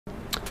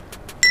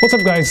What's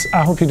up guys,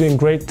 I hope you're doing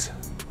great.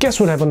 Guess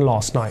what happened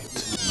last night?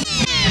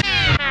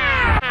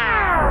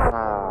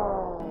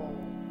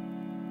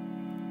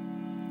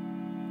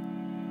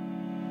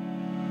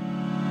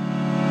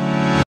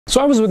 So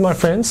I was with my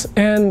friends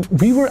and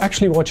we were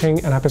actually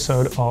watching an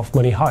episode of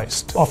Money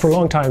Heist. After a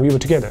long time we were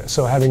together,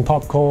 so having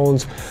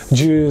popcorns,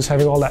 juice,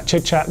 having all that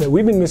chit chat that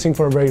we've been missing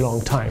for a very long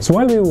time. So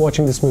while we were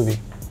watching this movie,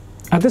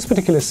 at this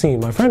particular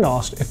scene my friend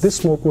asked if this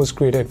smoke was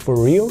created for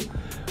real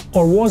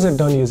or was it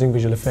done using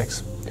visual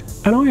effects.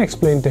 And I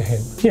explained to him,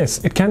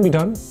 yes, it can be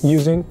done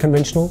using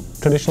conventional,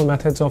 traditional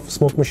methods of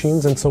smoke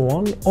machines and so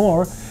on,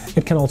 or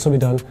it can also be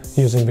done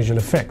using visual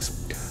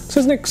effects. So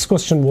his next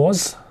question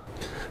was,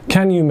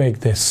 can you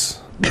make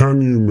this?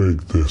 Can you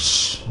make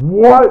this?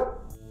 What?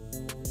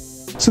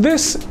 So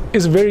this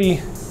is a very,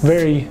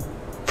 very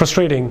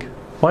frustrating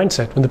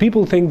mindset when the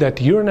people think that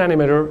you're an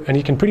animator and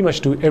you can pretty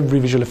much do every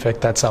visual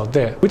effect that's out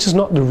there, which is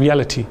not the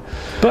reality.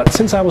 But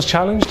since I was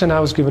challenged and I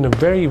was given a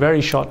very,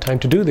 very short time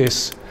to do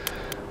this,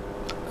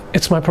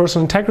 it's my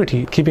personal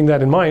integrity. Keeping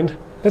that in mind,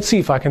 let's see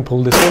if I can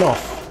pull this one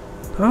off.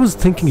 I was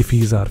thinking if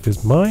he's out of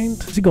his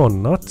mind. Has he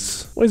gone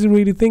nuts? What is he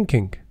really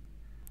thinking?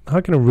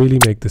 How can I really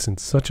make this in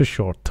such a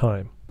short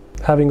time?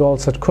 Having all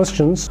such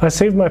questions, I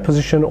saved my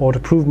position, or to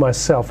prove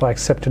myself I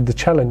accepted the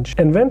challenge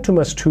and went to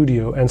my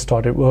studio and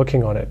started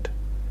working on it.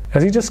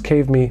 As he just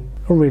gave me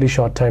a really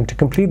short time to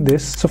complete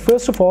this. So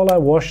first of all I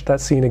watched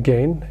that scene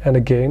again and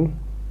again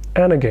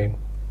and again.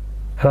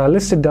 And I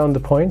listed down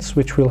the points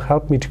which will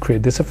help me to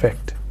create this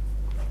effect.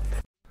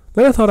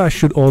 Then I thought I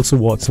should also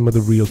watch some of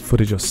the real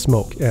footage of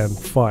smoke and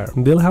fire.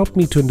 And they'll help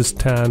me to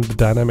understand the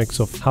dynamics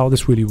of how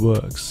this really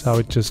works, how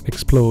it just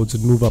explodes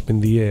and moves up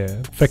in the air,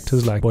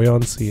 factors like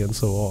buoyancy and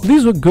so on.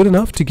 These were good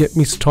enough to get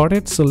me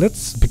started, so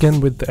let's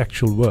begin with the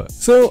actual work.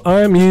 So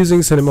I am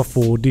using Cinema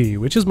 4D,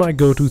 which is my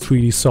go-to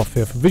 3D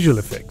software for visual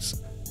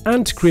effects.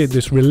 And to create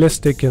this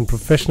realistic and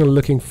professional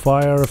looking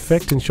fire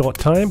effect in short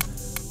time,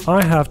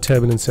 I have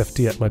Turbulence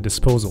FD at my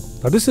disposal.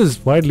 Now this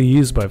is widely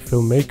used by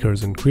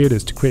filmmakers and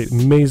creators to create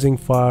amazing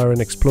fire and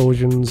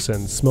explosions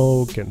and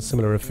smoke and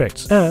similar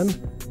effects. And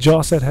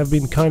Jawset have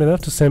been kind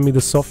enough to send me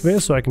the software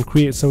so I can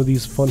create some of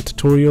these fun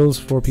tutorials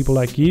for people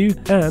like you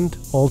and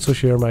also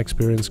share my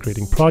experience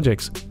creating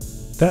projects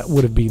that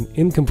would have been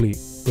incomplete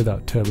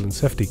without Turbulence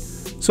FD.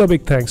 So a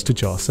big thanks to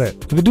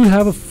Jawset. They do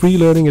have a free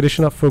learning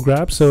edition up for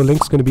grabs, so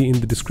link's going to be in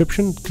the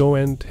description. Go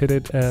and hit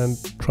it and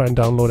try and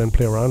download and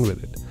play around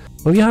with it.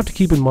 Well, you have to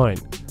keep in mind,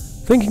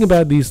 thinking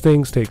about these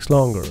things takes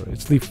longer.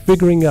 It's the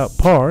figuring out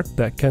part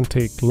that can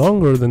take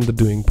longer than the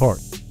doing part.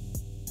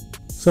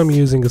 So I'm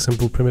using a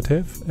simple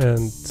primitive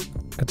and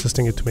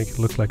adjusting it to make it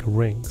look like a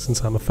ring, since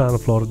I'm a fan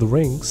of Lord of the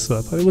Rings, so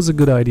I thought it was a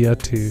good idea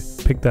to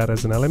pick that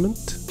as an element.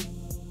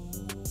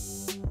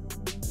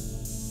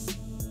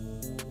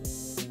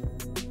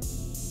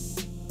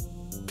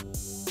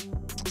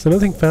 So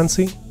nothing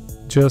fancy,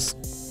 just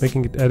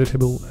making it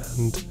editable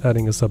and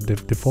adding a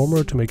subdiv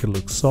deformer to make it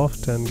look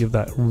soft and give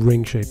that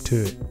ring shape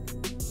to it.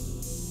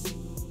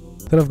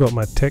 Then I've got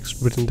my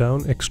text written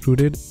down,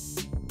 extruded,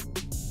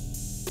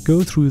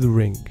 go through the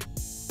ring.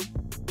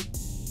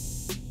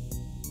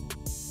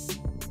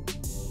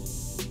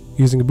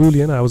 Using a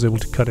boolean I was able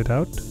to cut it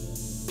out.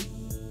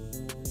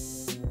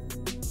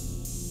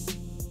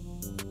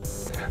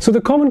 So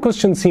the common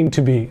questions seem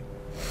to be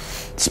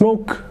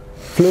smoke,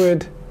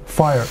 fluid,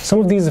 fire. Some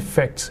of these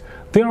effects,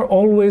 they are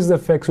always the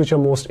effects which are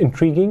most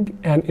intriguing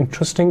and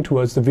interesting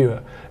towards the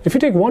viewer. If you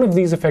take one of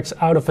these effects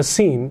out of a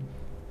scene,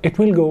 it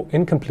will go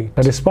incomplete.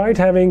 Now, despite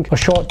having a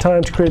short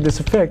time to create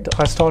this effect,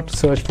 I started to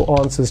search for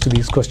answers to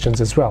these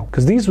questions as well,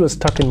 because these were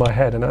stuck in my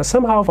head and I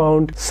somehow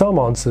found some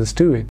answers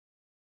to it.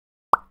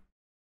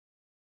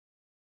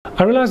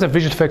 I realized that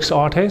visual effects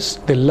artists,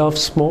 they love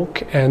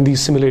smoke and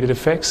these simulated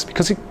effects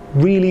because it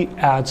really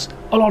adds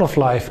a lot of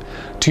life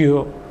to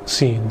your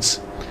scenes.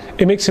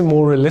 It makes it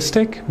more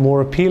realistic, more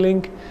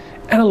appealing,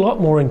 and a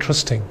lot more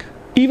interesting.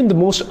 Even the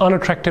most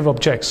unattractive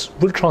objects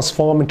will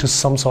transform into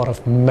some sort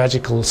of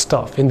magical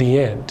stuff in the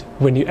end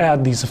when you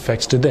add these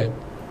effects to them.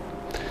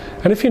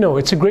 And if you know,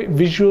 it's a great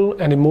visual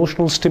and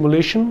emotional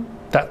stimulation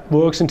that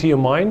works into your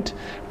mind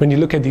when you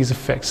look at these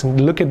effects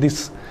and look at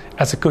this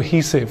as a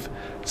cohesive,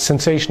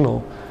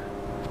 sensational,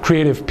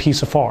 creative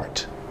piece of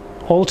art,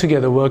 all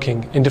together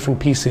working in different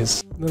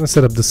pieces. Then I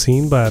set up the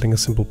scene by adding a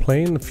simple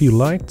plane, a few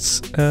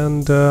lights,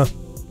 and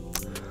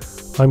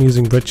I'm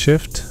using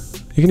Redshift.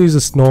 You can use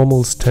this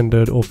normal,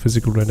 standard or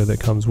physical render that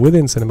comes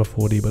within Cinema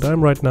 4D, but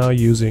I'm right now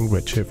using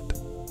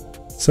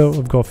Redshift. So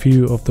I've got a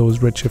few of those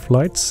Redshift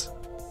lights,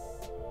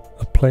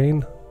 a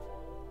plane.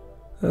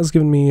 That's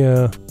given me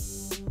a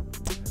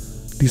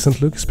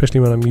decent look, especially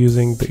when I'm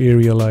using the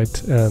area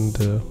light and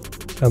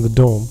the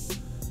dome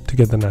to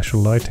get the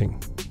natural lighting.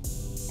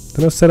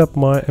 Then I've set up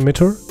my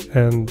emitter,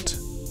 and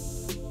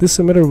this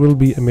emitter will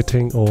be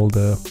emitting all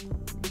the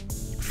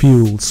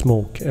fuel,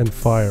 smoke and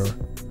fire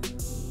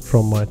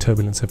from my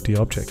Turbulence FD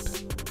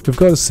object. We've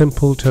got a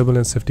simple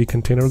Turbulence FD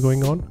container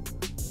going on.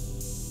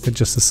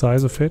 Adjust the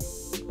size of it.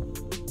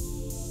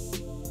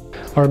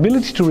 our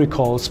ability to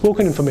recall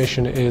spoken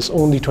information is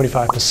only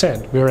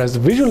 25%, whereas the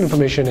visual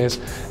information is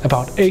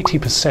about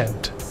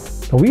 80%.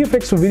 Now,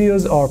 VFX for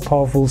videos are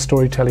powerful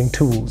storytelling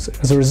tools.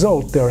 As a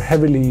result, they are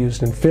heavily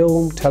used in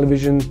film,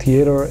 television,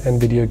 theater, and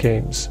video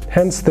games.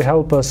 Hence, they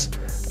help us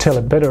tell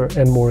a better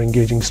and more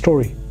engaging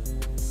story.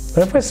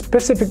 Now, if I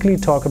specifically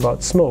talk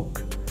about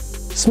smoke,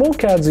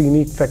 smoke adds a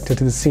unique factor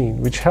to the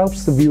scene, which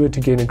helps the viewer to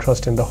gain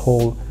interest in the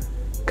whole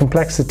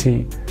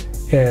complexity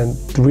and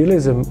the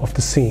realism of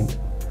the scene.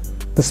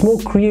 The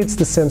smoke creates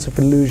the sense of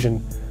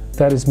illusion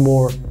that is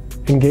more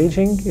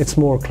engaging, it's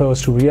more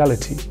close to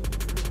reality.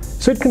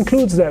 So it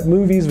concludes that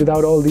movies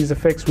without all these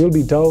effects will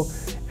be dull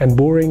and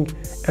boring,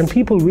 and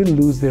people will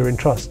lose their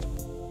interest.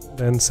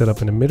 Then set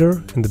up an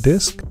emitter in the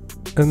disk,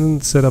 and then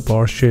set up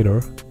our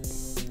shader.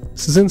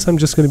 So since I'm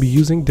just going to be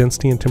using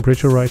density and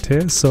temperature right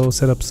here, so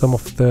set up some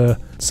of the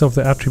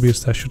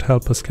attributes that should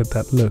help us get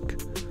that look.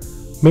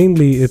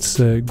 Mainly it's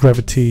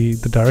gravity,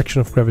 the direction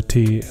of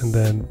gravity, and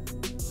then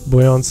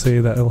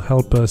buoyancy that will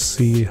help us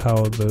see how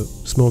the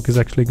smoke is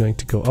actually going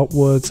to go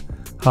upwards,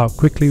 how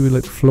quickly will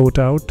it float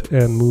out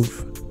and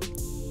move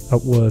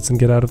upwards and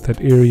get out of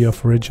that area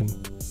of origin.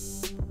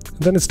 And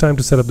then it's time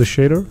to set up the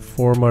shader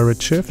for my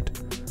redshift.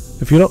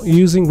 If you're not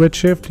using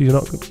redshift, you're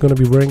not going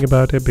to be worrying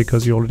about it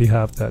because you already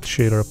have that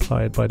shader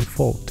applied by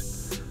default.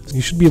 So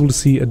you should be able to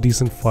see a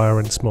decent fire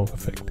and smoke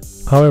effect.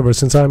 However,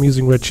 since I'm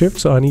using redshift,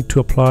 so I need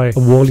to apply a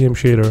volume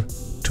shader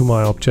to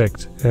my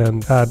object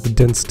and add the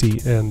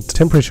density and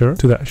temperature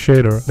to that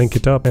shader, link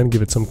it up and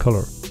give it some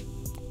color.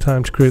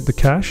 Time to create the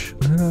cache,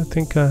 and I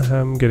think I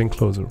am getting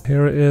closer.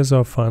 Here is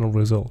our final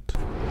result.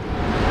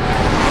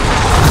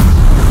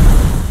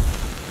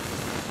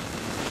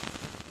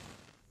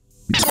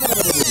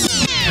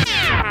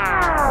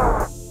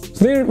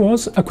 So there it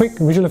was, a quick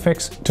visual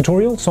effects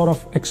tutorial, sort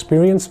of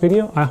experience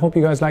video. I hope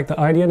you guys like the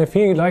idea, and if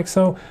you like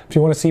so, if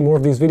you want to see more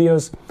of these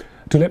videos,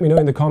 do let me know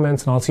in the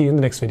comments, and I'll see you in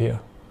the next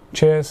video.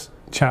 Cheers,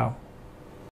 ciao.